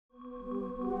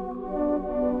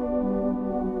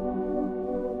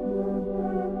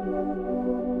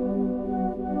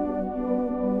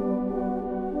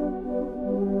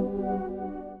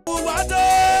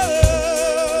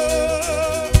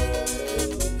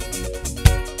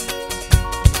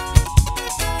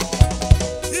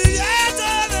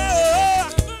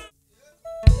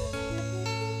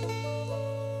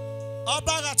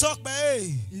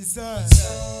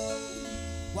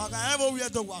Wakaevo we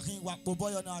to walking walk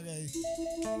boy on our gay.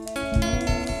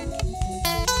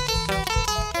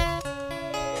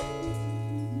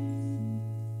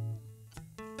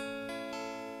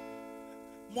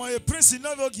 My prince in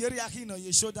Marvis Ogieriakhi no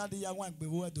you show that the young one be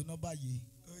word do not buy ye.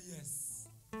 Oh yes.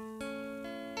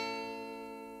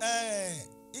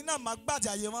 Ina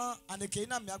magbadia yema and the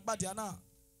ina magbadia na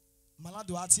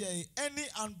malado ati any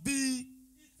and B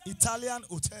Italian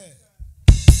hotel.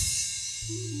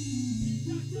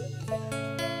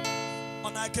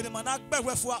 On I can manak be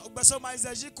wefwa beso ma is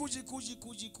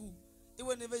jiku.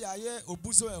 Iwe neve ya ye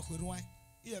obuzo e khurwan.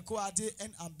 Iye ko ade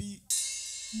N and B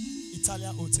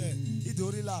Italian hotel. He do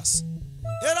relax.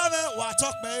 Erave wa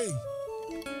talk me.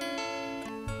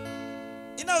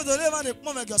 Ina do le man e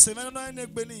pon me go se me no en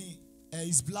egbeni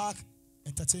is black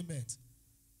entertainment.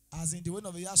 As in the way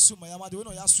of yasu ma yama the way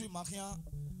of yasu ma kian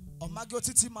o magio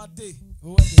titi ma dey o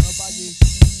we dey no ba ye.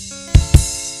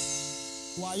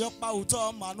 Wa yo pa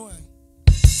uto manu e.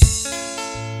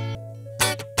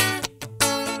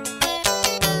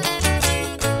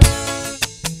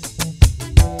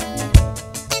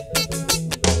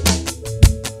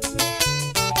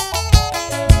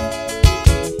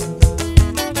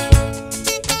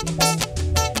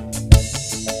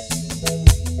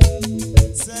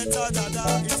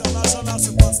 International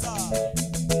superstar.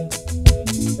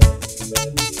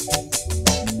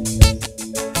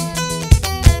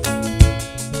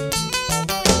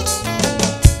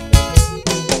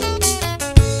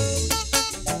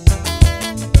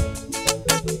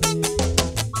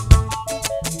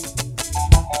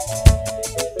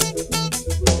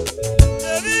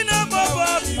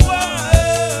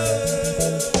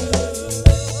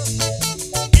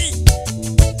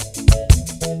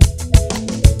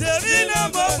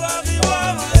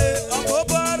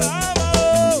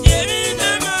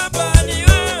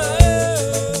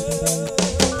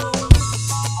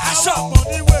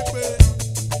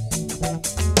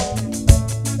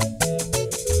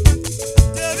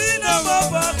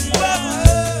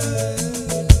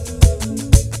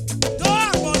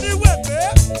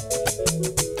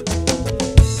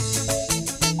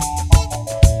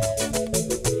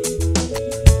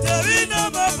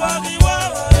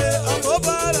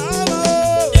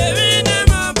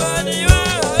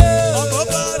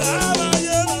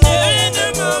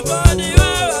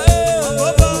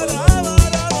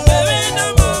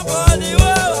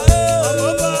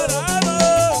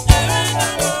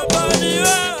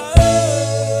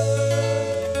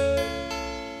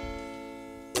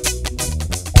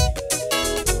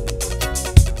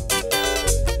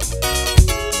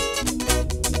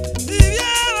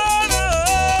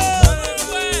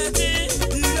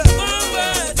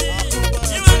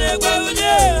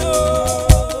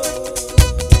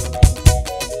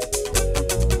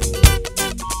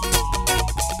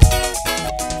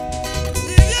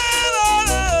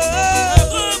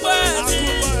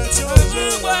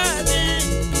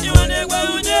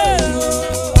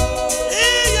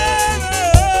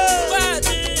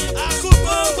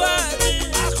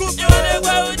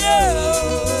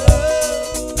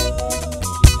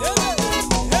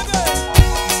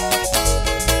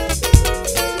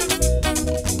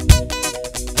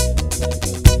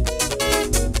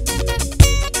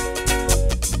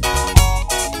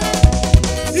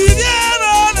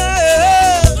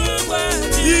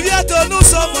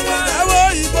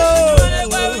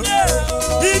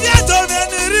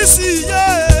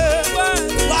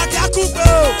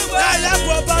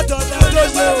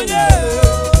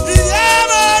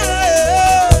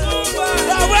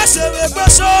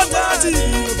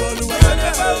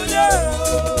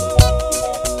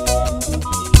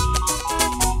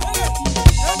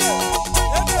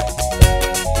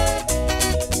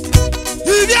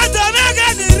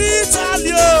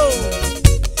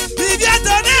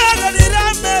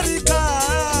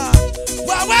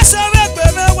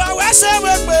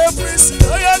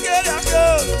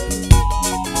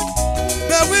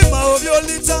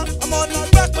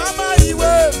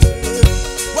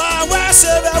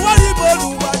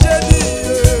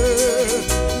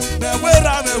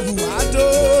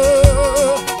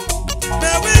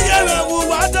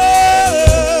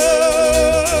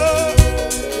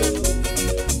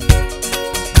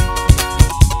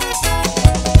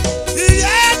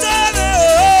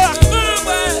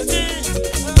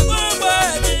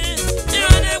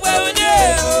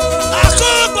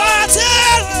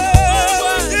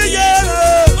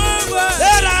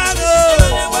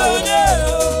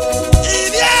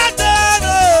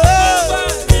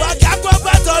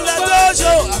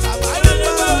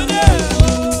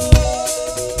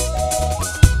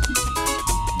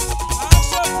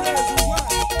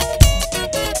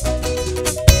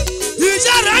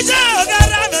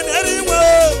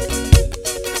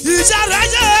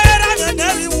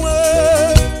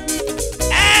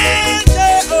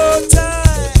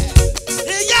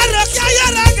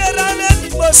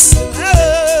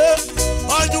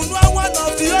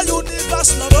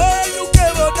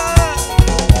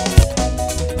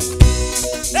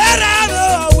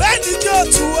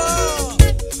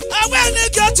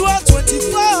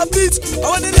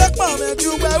 want to make my man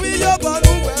do where we are born,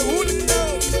 where we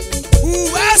know. Who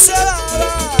is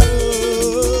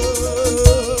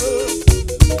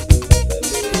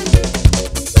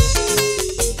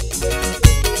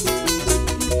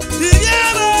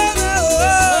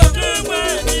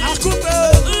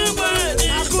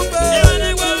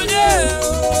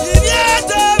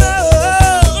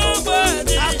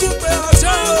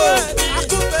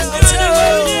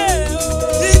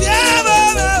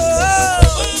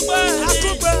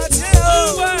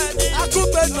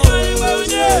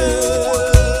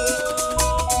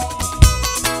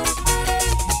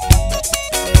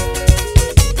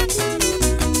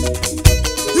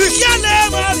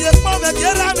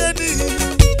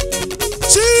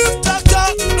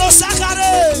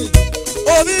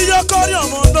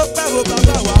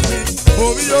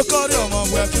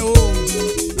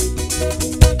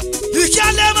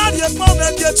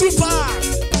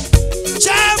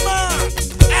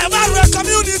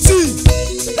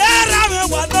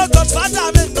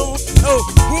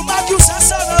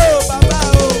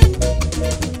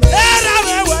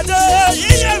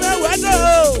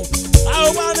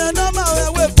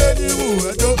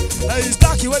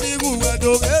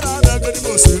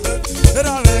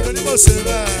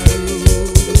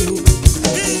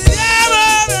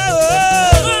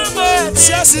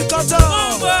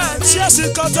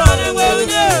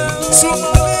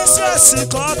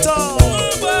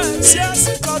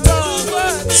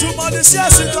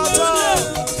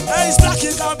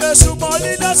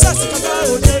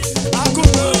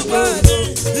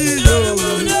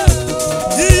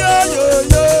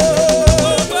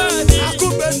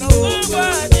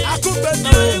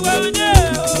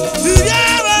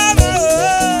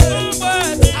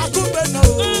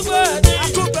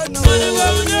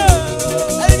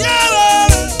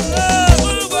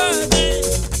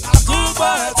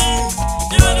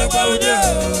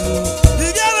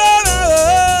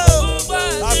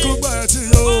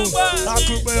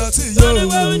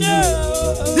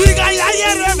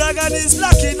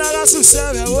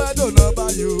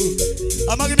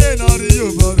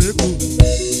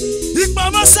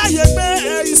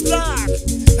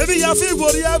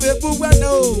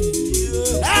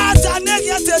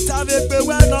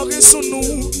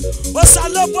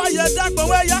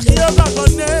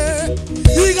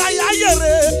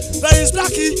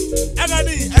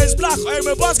Ehis black, I'm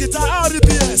a boss guitar,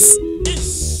 RBS.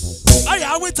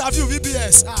 I will have you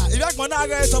VBS. If you're going to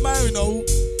get to my know,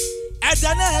 at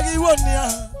the next one year,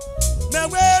 now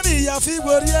where me a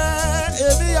figure,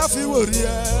 every a figure,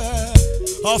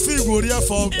 a figure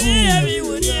for good.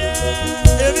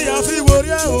 Every a figure,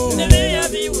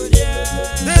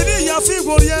 every a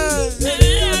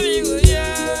figure,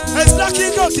 it's black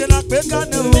in cooking a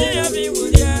pecano.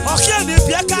 Okay, the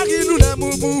Piacagi to the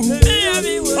Mubu.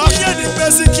 Okay, the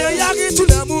basic Yagi to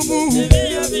the Mubu.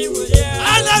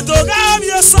 And I don't have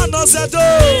your son or Zedo.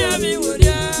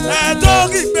 I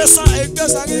don't give Bessa, a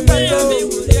Bessa,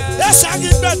 yes, I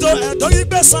give better, and don't give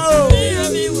Bessa.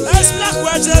 Let's black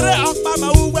wedger up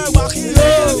Mama who were walking.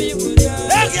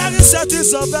 Egg set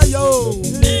is over yo.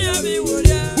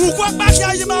 Who got back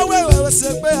here in my way? I was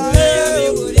a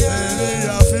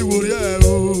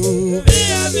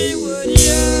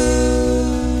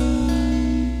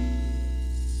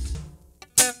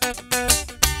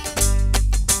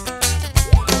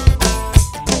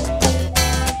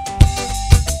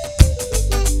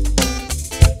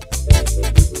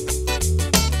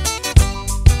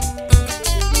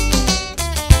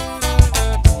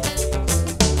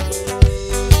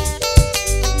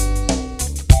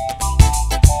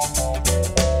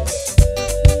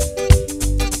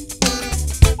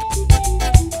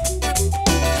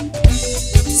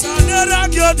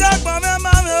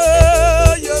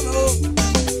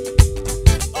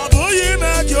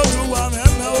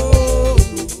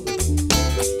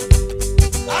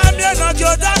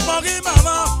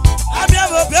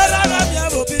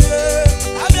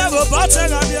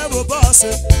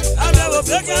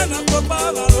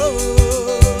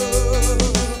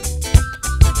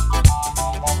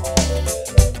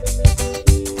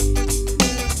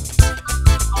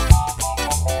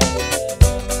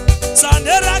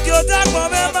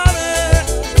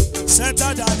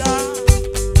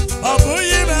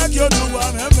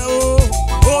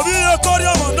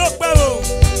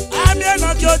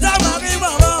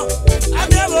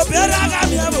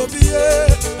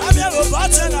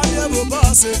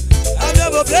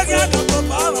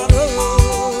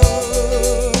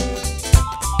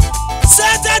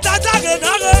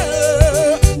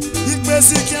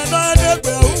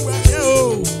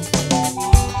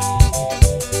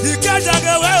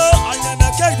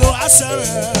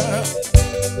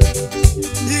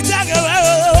He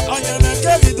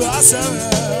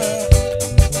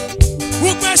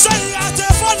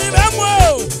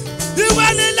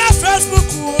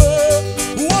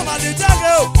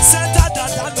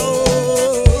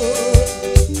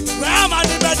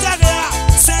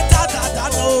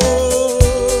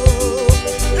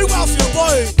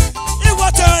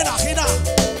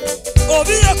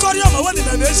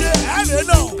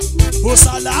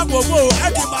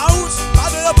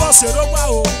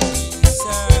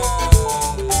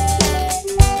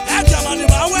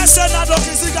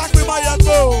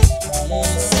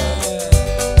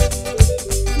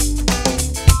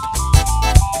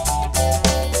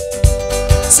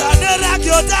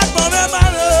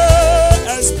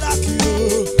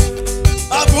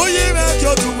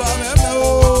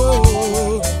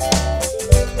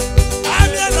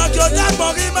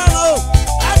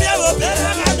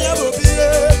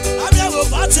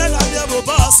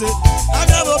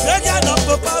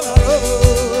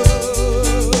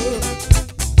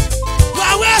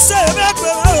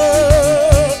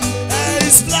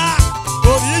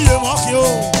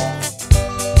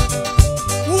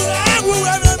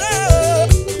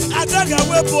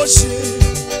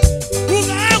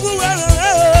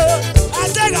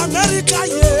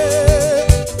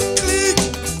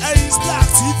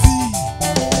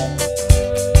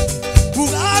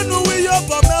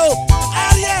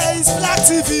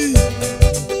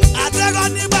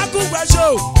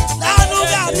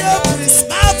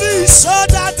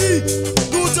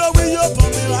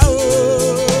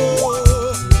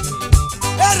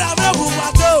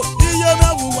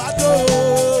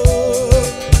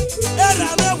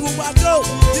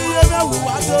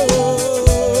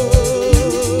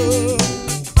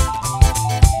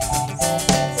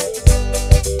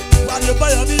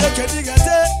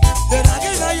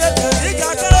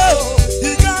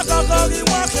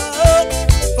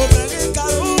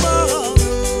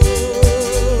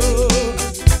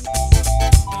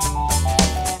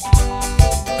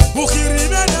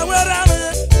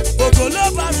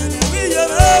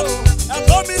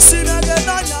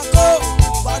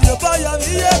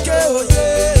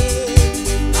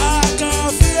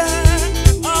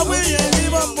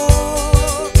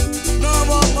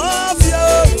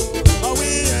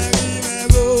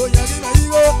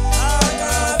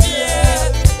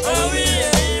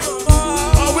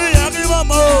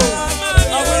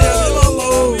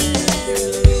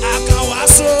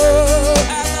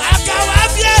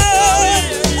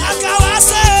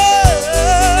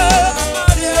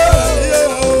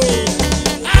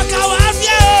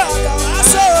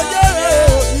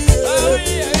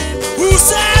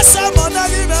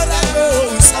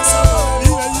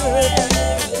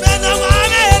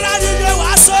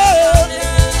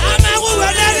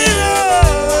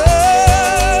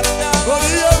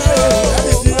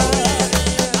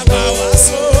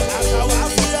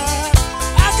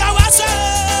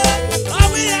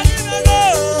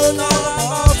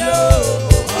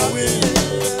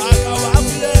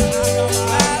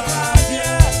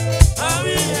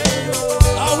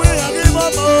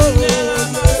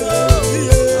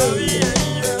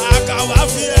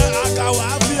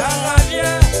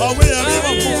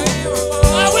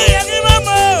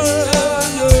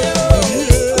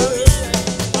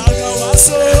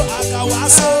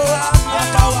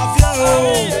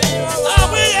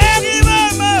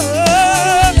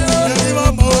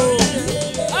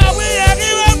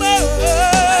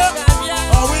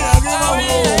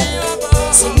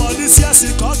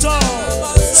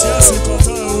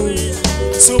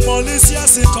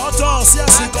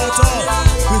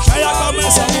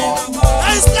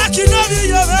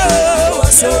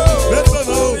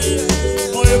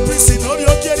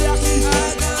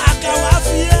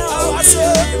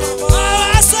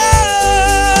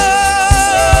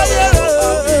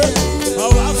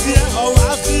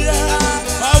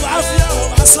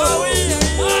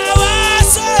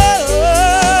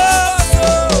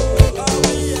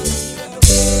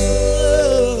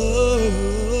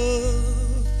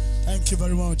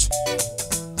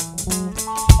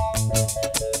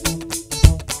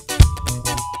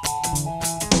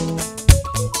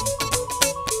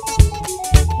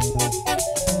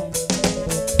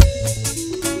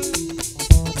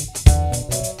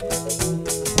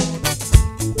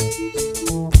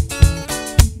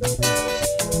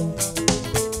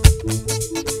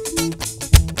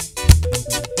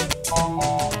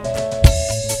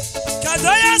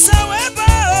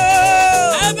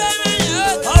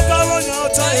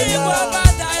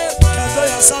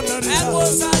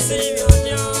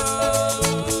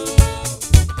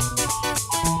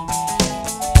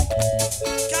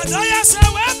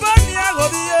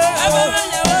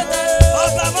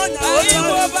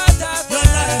Oba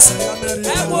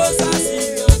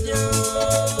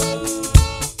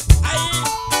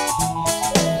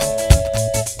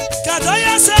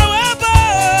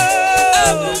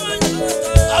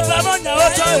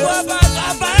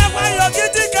Abayewa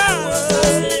yogitika.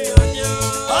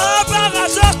 Oba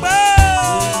ajokpe.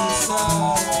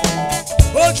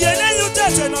 Ogiene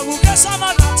yutete no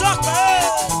bukesama na jokpe.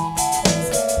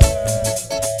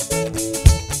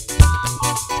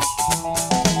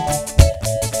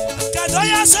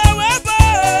 Kadoya sewebe.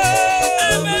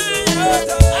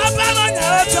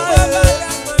 Abamanyota.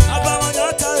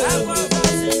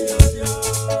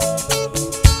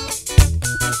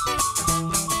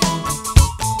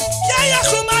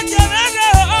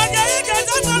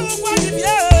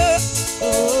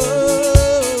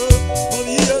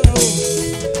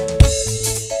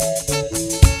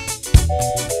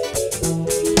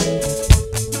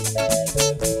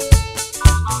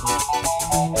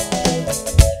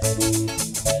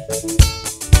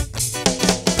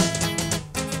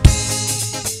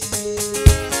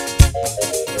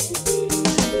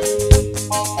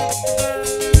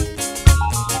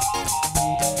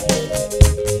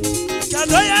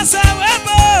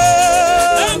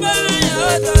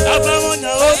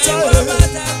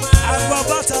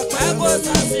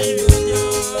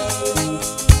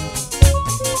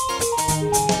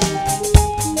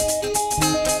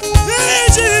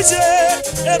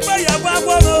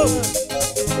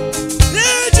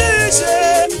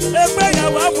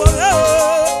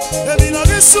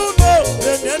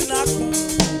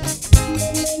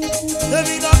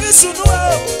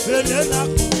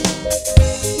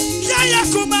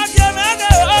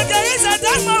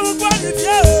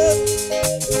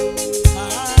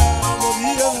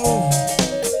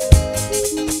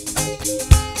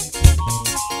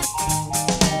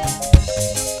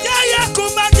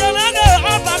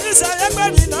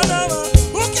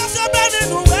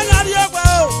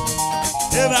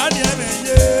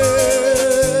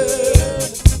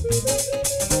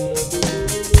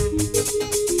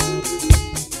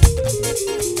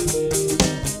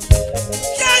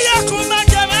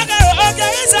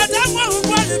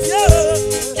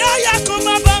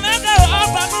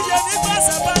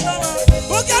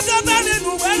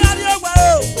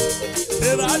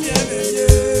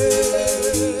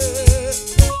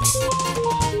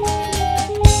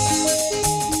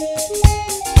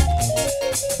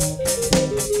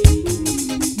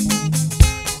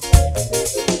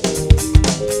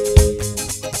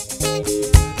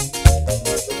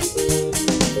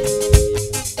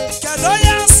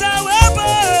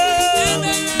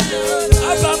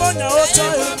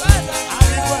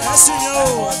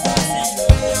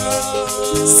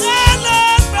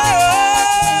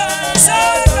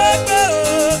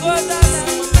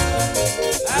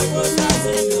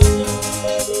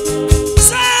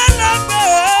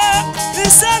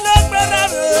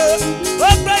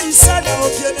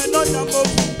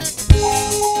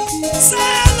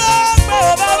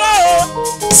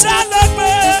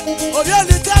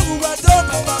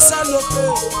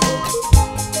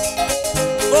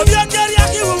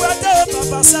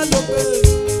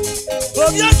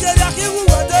 Ogieriakhi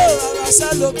wuwade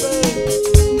abasalope.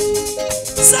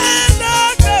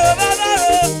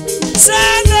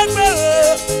 Salope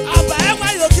abayewa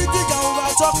yogitika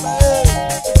uwatope.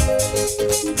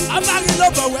 Abagi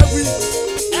lobo wewi,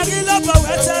 eri lobo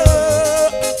wete.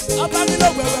 Abagi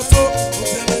lobo wefo,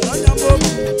 obere no nyamo.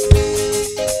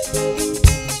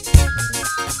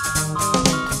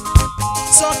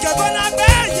 So kebona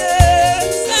beye,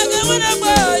 kebona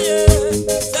beye,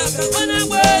 kebona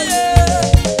beye.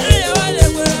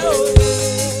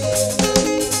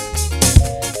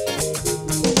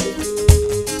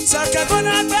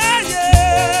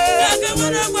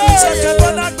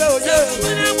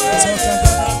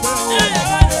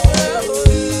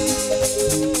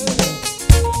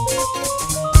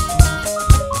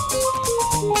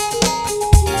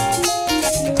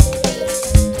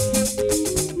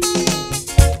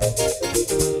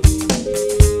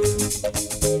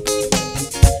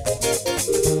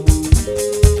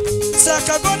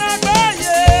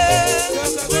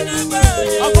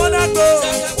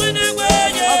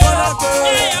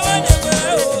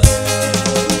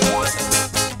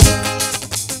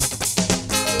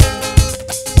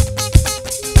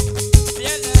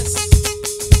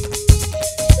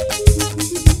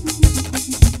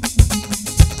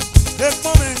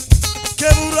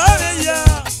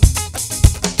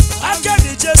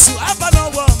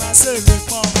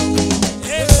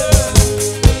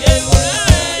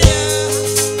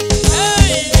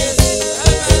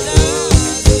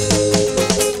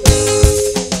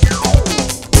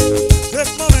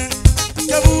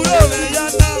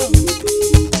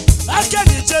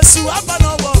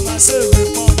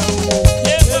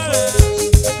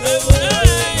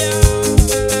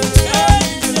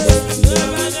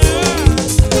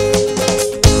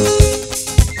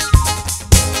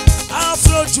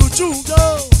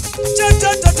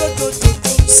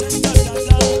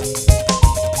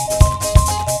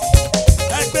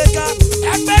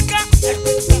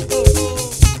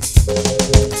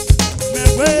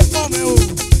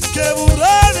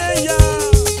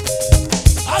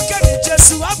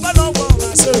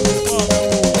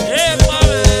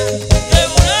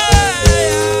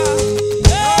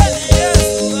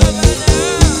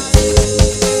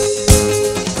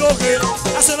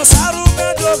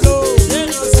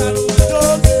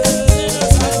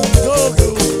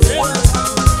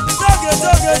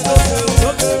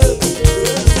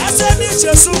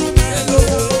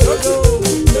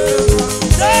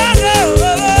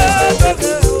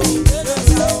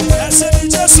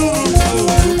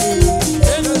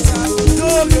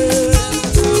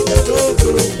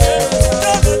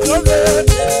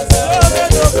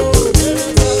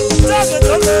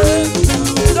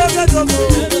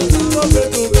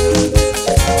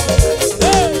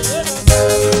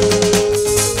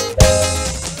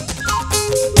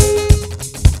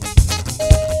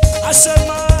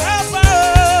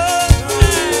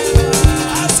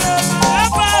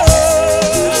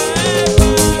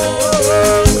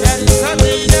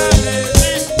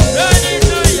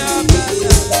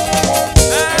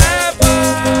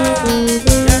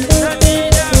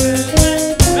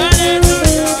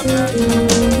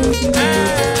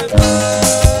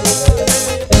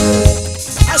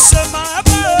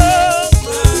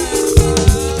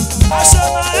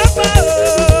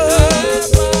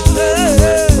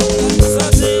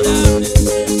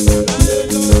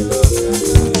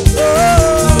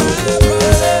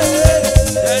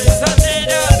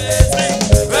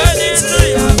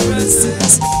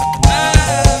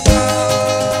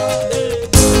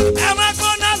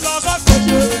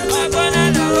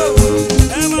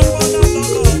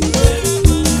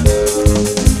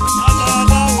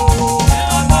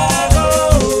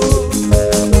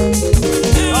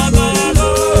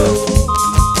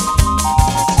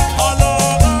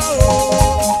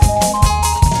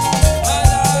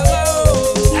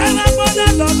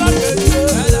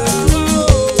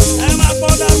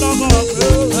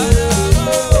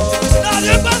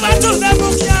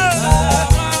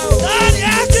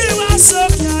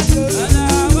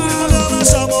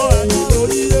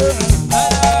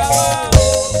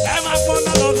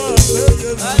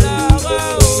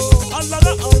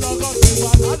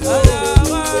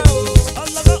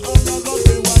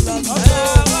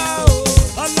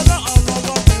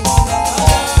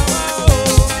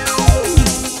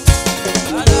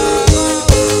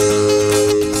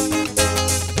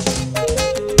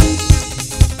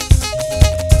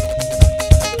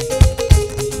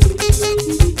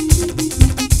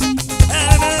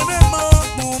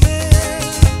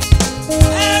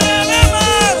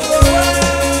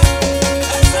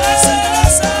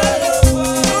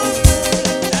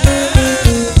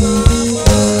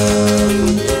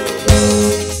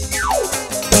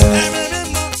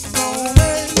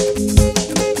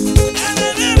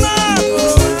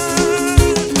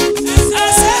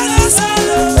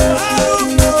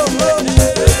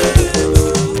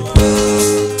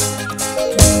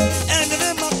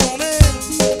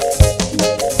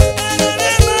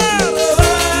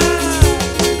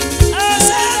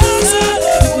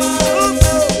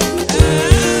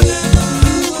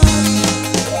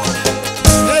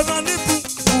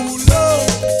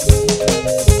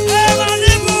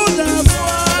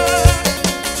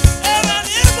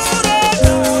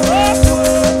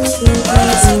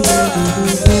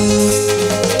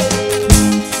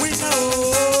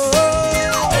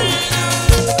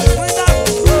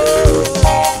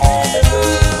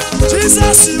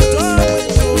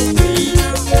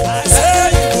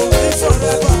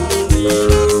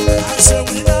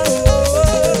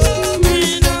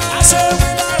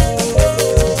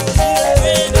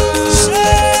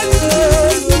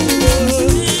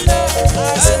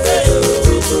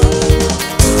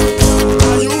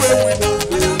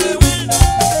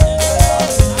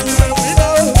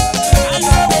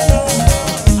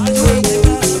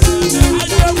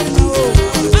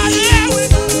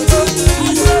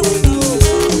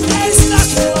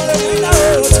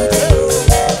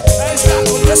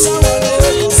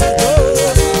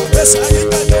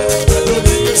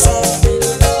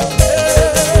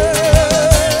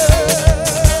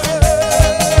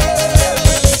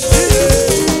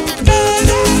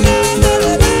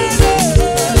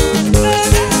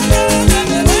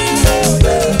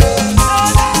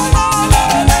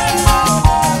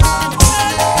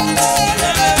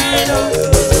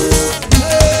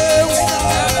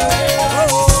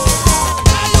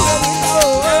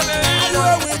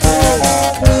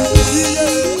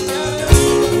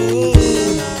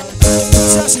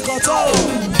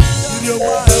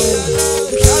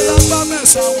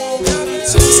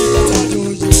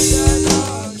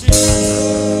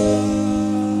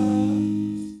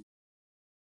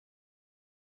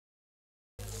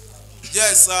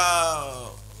 Yes,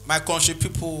 my country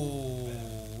people,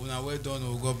 una well done.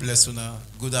 Oh, God bless una.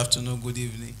 Good afternoon, good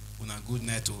evening, una good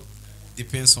night. Oh,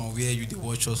 depends on where you dey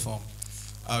watch us from.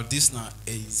 This now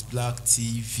is Black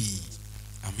TV.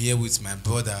 I'm here with my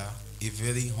brother, a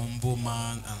very humble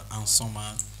man and handsome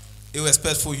man, a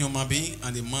respectful human being,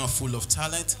 and a man full of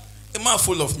talent, a man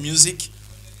full of music.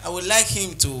 I would like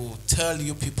him to tell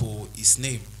you people his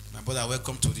name. My brother,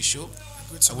 welcome to the show.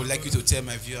 I would like you to tell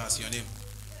my viewers your name.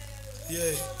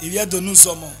 Yeah, if you don't know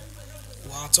someone,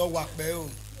 what talk work be o.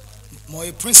 Mo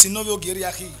e Prince Marvis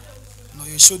Ogieriakhi. No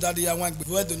you show that you want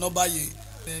we do not buy ye.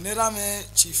 Nera me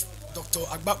Chief Dr.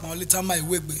 Agbakma Olita my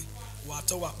wegbe. What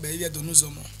talk work be if you don't know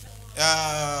someone.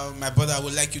 My brother, I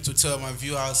would like you to tell my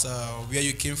viewers where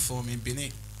you came from in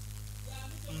Benin.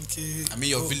 Okay. I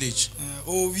mean your village.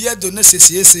 We don't know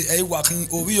say e working.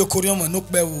 We your Korean no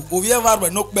bewo. We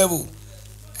ever no bewo.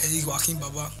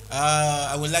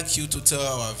 I would like you to tell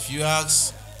our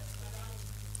viewers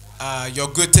your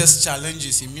greatest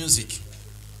challenges in music,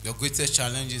 your greatest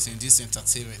challenges in this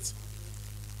entertainment.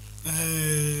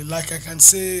 Like I can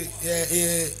say,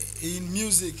 in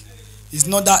music, it's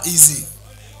not that easy,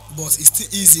 but it's still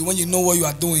easy when you know what you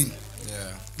are doing.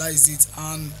 Yeah, that is it,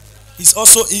 and it's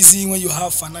also easy when you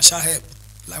have financial help,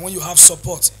 like when you have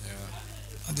support.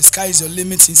 Yeah. And the sky is your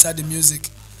limit inside the music.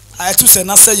 I too say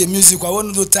say your music. I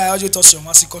want to tie you touch your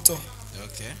masikoto.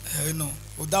 Okay. You know,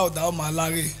 without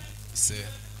malari.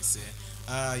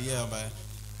 Yeah, but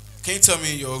can you tell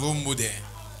me your role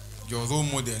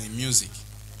model in music,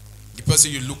 the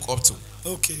person you look up to?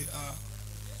 Okay.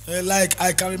 Like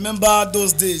I can remember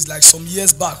those days, like some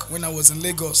years back when I was in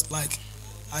Lagos. Like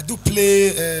I do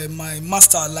play my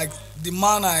master, like the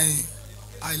man I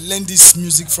learned this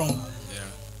music from.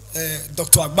 Yeah.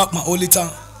 Dr. Agbakma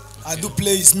Olita. I do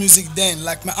play his music then,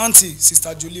 like my auntie,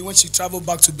 Sister Julie, when she traveled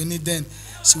back to Benin then,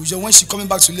 she was just, when she coming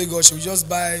back to Lagos, she would just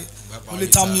buy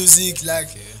Olita music, like,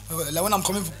 like when I'm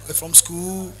coming from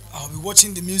school, I'll be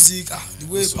watching the music, the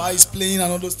way Pa is playing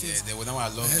and all those things. Yeah, I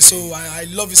love so I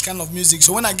love this kind of music.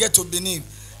 So when I get to Benin,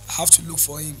 I have to look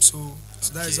for him. So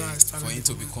that is how I started. For him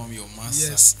to become your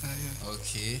master. Yes. Yeah.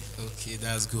 Okay,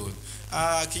 that's good.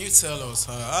 Can you tell us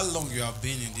how long you have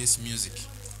been in this music?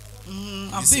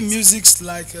 I've been music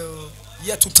like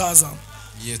year 2000.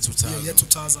 Year 2000. Yeah, year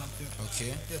 2000. Yeah. Okay.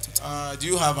 Year 2000. Do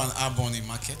you have an album in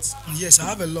market? Yes, I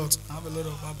have a lot. I have a lot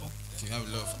of albums. You have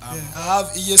a lot of albums. Yeah, I have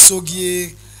Ehis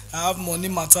Ogieriakhi, I have Money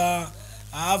Matter,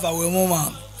 I have Our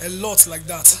Woman, a lot like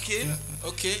that. Okay. Yeah.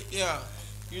 Okay. Yeah.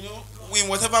 You know, in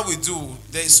whatever we do,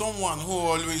 there is someone who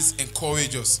always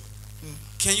encourages us.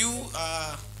 Can you,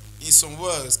 in some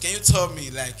words, can you tell me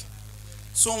like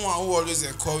someone who always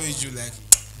encourages you, like,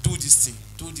 do this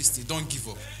thing, don't give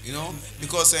up, you know,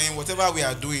 because in whatever we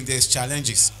are doing, there's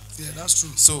challenges. Yeah, that's true.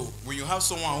 So when you have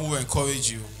someone who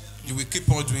encourages you, you will keep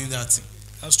on doing that thing.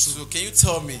 That's true. So can you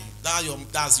tell me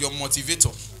that's your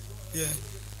motivator? Yeah,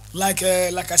 like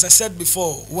as I said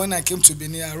before, when I came to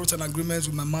Benin, I wrote an agreement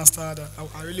with my master that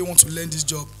I really want to learn this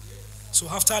job. So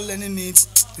after learning it,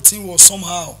 the thing was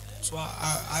somehow. So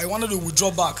I wanted to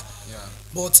withdraw back. Yeah.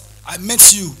 But I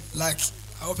met you, like,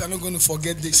 I hope you're not going to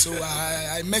forget this. So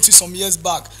I met you some years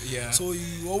back. Yeah. So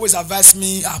you always advise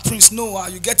me, Prince, no,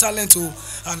 you get talent, and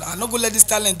I'm not going to let this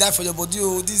talent die for your body.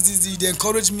 This. They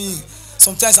encourage me.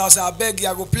 Sometimes I'll say, I beg you,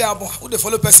 I go play album. Who they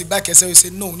follow person back and say, you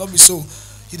say, no, not be so.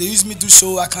 They use me do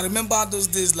show. I can remember those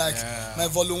days, like my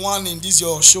volume 1 in this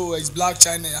your show is Black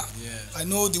China. Yeah. I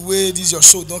know the way this your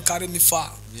show don't carry me far.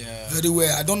 Yeah. Very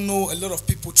well. I don't know a lot of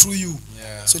people through you.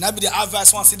 Yeah. So now be the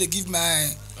advice once they give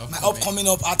my upcoming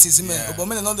artists, man. But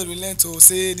men not they relent to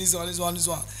say this one.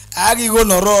 Agi go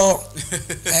noro.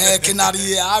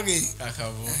 Kenari agi.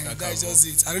 That is just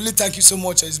it. I really thank you so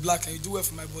much. It's Black and you do well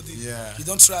for my body. Yeah. You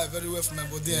don't try very well for my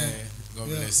body. Yeah. God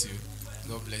bless you.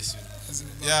 God bless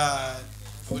you. Yeah.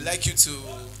 I would like you to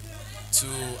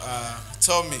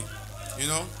tell me, you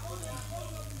know,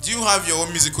 do you have your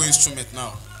own musical instrument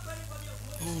now?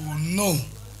 Oh no.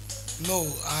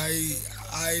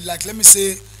 I like, let me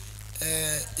say,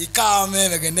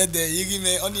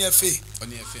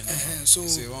 so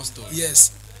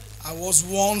yes, I was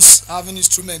once having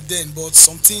instrument then, but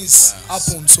some things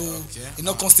happened, so it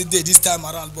not constant day this time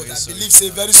around. But I believe say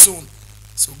very soon,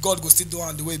 so God go still do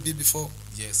on the way it be before.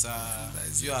 Yes,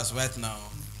 you as right now,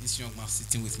 this young man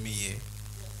sitting with me here,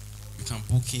 you can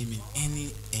book him in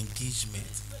any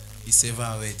engagement he's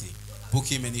ever ready. Book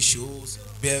him any shows,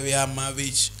 burial,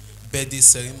 marriage, birthday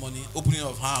ceremony, opening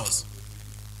of house.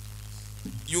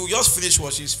 You just finish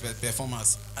watching his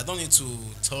performance. I don't need to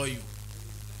tell you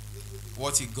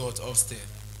what he got upstairs.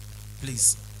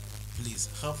 Please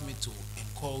help me to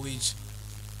encourage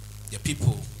the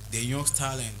people the young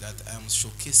talent that I'm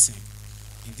showcasing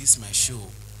in this my show.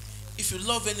 If you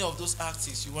love any of those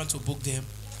artists, you want to book them,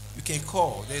 you can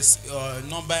call. There's a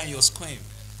number in your screen.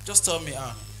 Just tell me,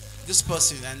 this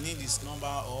person, I need this number,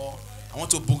 or I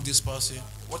want to book this person.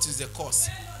 What is the cost?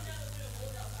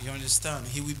 You understand?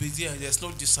 He will be there. There's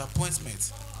no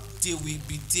disappointment. They will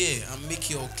be there and make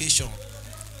your occasion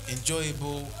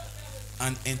enjoyable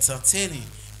and entertaining.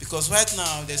 Because right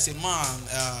now there's a man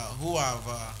who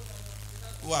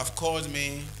have called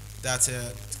me, that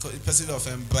president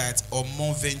of Bright or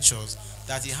More Ventures,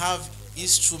 that he have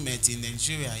instrument in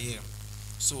Nigeria here.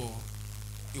 So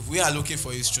if we are looking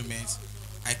for instruments,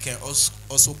 I can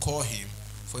also call him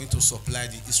for him to supply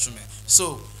the instrument.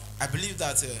 So I believe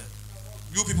that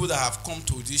you people that have come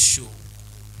to this show,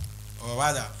 or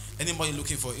rather anybody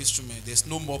looking for instrument, there's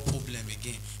no more problem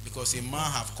again, because a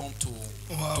man have come to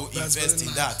invest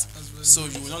in that. So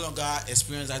you will no longer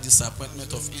experience that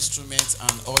disappointment of instruments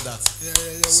and all that. Yeah.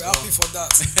 We're happy for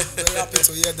that. Very happy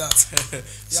to hear that.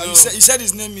 So, you said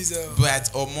his name is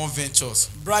Bright or More Ventures.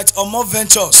 Bright or More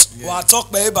Ventures. Yeah. Well,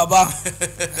 talk by Baba.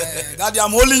 Daddy,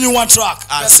 I'm holding you one track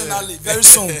personally very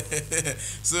soon.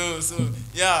 So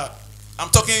yeah, I'm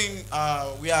talking.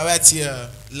 We are right here,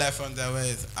 live on the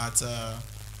way at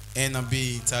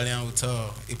N&B Italian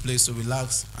Hotel, a place to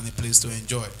relax and a place to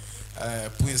enjoy.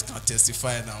 Prince can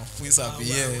testify now. Prince have been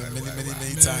here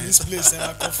many times. This place,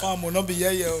 I confirm, will not be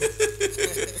here.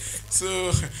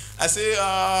 So I say,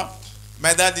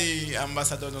 my daddy,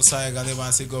 Ambassador Nosai Galeba, I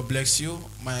say, God bless you.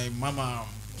 My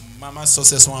mama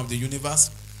success one of the universe.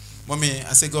 Mommy,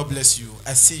 I say, God bless you.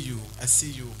 I see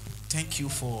you. Thank you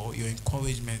for your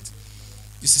encouragement.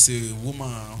 This is a woman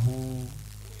who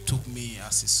took me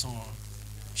as a son.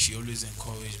 She always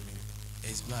encouraged me.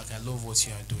 It's black. I love what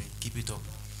you are doing. Keep it up.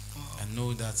 I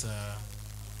know that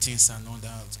things are not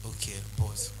that okay,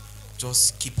 but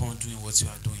just keep on doing what you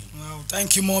are doing. Wow,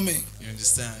 thank you, mommy. You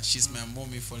understand? She's my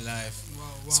mommy for life.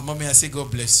 Wow. So, mommy, I say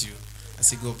God bless you. I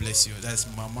say God bless you. That's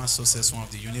Mama Success One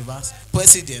of the Universe,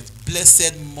 President,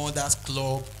 Blessed Mothers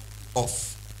Club of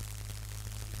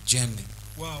Germany.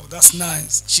 Wow, that's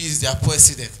nice. She is their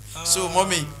president. So,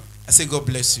 mommy, I say God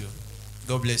bless you.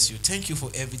 God bless you. Thank you for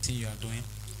everything you are doing.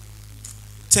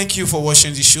 Thank you for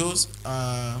watching the shows.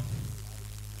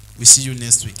 We see you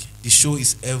next week. The show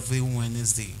is every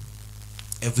Wednesday,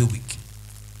 every week.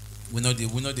 We're not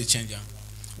the changer.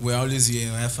 We're always here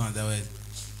in life and way.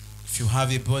 If you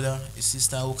have a brother, a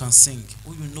sister who can sing,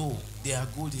 who you know they are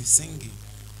good in singing,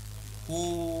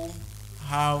 who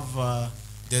have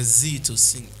the zeal to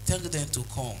sing, tell them to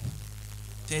come.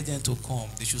 Tell them to come.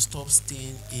 They should stop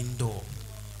staying indoor.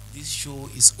 This show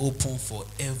is open for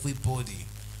everybody.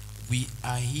 We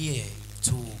are here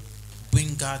to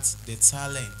bring out the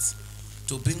talent,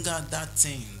 to bring out that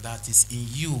thing that is in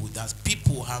you that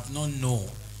people have not known.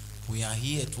 We are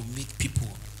here to make people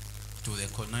to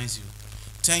recognize you.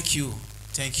 Thank you,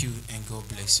 and God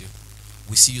bless you.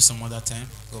 We see you some other time.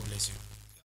 God bless you.